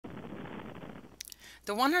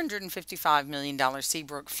The $155 million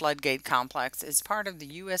Seabrook Floodgate complex is part of the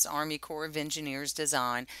U.S. Army Corps of Engineers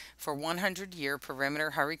design for 100-year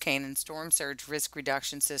perimeter hurricane and storm surge risk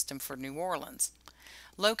reduction system for New Orleans.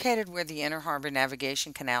 Located where the Inner Harbor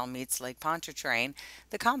Navigation Canal meets Lake Pontchartrain,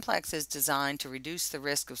 the complex is designed to reduce the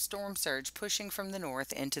risk of storm surge pushing from the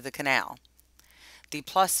north into the canal. The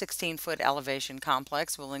plus 16-foot elevation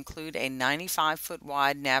complex will include a 95-foot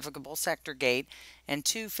wide navigable sector gate and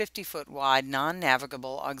two 50-foot wide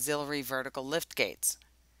non-navigable auxiliary vertical lift gates.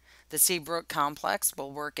 The Seabrook complex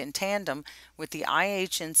will work in tandem with the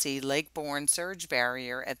IHNC Lake-Borgne surge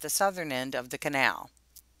barrier at the southern end of the canal.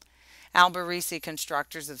 Alberici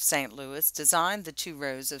Constructors of St. Louis designed the two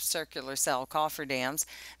rows of circular cell cofferdams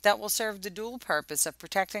that will serve the dual purpose of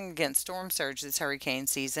protecting against storm surge this hurricane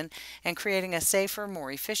season and creating a safer,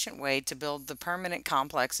 more efficient way to build the permanent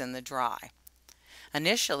complex in the dry.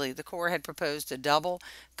 Initially, the Corps had proposed a double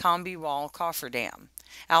combi wall cofferdam.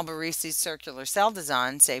 Alberici's circular cell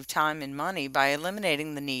design saved time and money by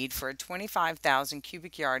eliminating the need for a 25,000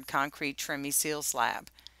 cubic yard concrete Tremie seal slab.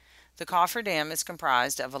 The cofferdam is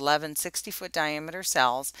comprised of 11 60-foot diameter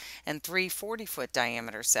cells and three 40-foot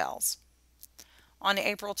diameter cells. On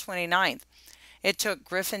April 29th, it took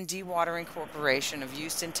Griffin Dewatering Corporation of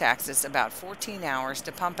Houston, Texas, about 14 hours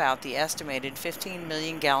to pump out the estimated 15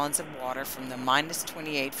 million gallons of water from the minus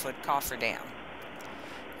 28-foot cofferdam.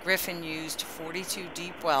 Griffin used 42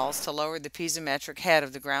 deep wells to lower the piezometric head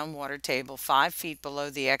of the groundwater table 5 feet below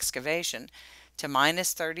the excavation to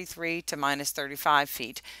minus 33 to minus 35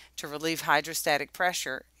 feet to relieve hydrostatic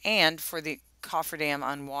pressure and for the cofferdam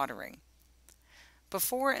unwatering.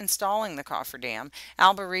 Before installing the cofferdam,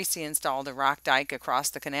 Alberici installed a rock dike across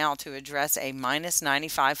the canal to address a minus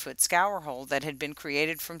 95-foot scour hole that had been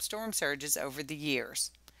created from storm surges over the years.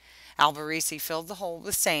 Alberici filled the hole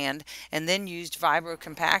with sand and then used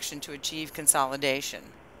vibrocompaction to achieve consolidation.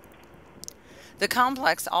 The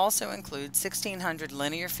complex also includes 1,600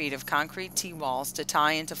 linear feet of concrete T-walls to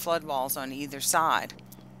tie into flood walls on either side,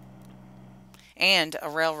 and a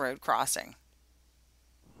railroad crossing.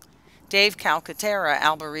 Dave Calcaterra,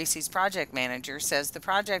 Alberici's project manager, says the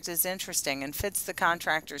project is interesting and fits the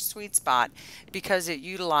contractor's sweet spot because it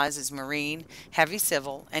utilizes marine, heavy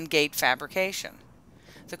civil, and gate fabrication.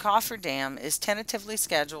 The cofferdam is tentatively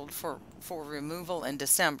scheduled for removal in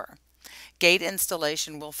December. Gate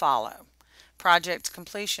installation will follow. Project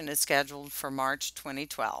completion is scheduled for March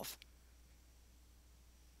 2012.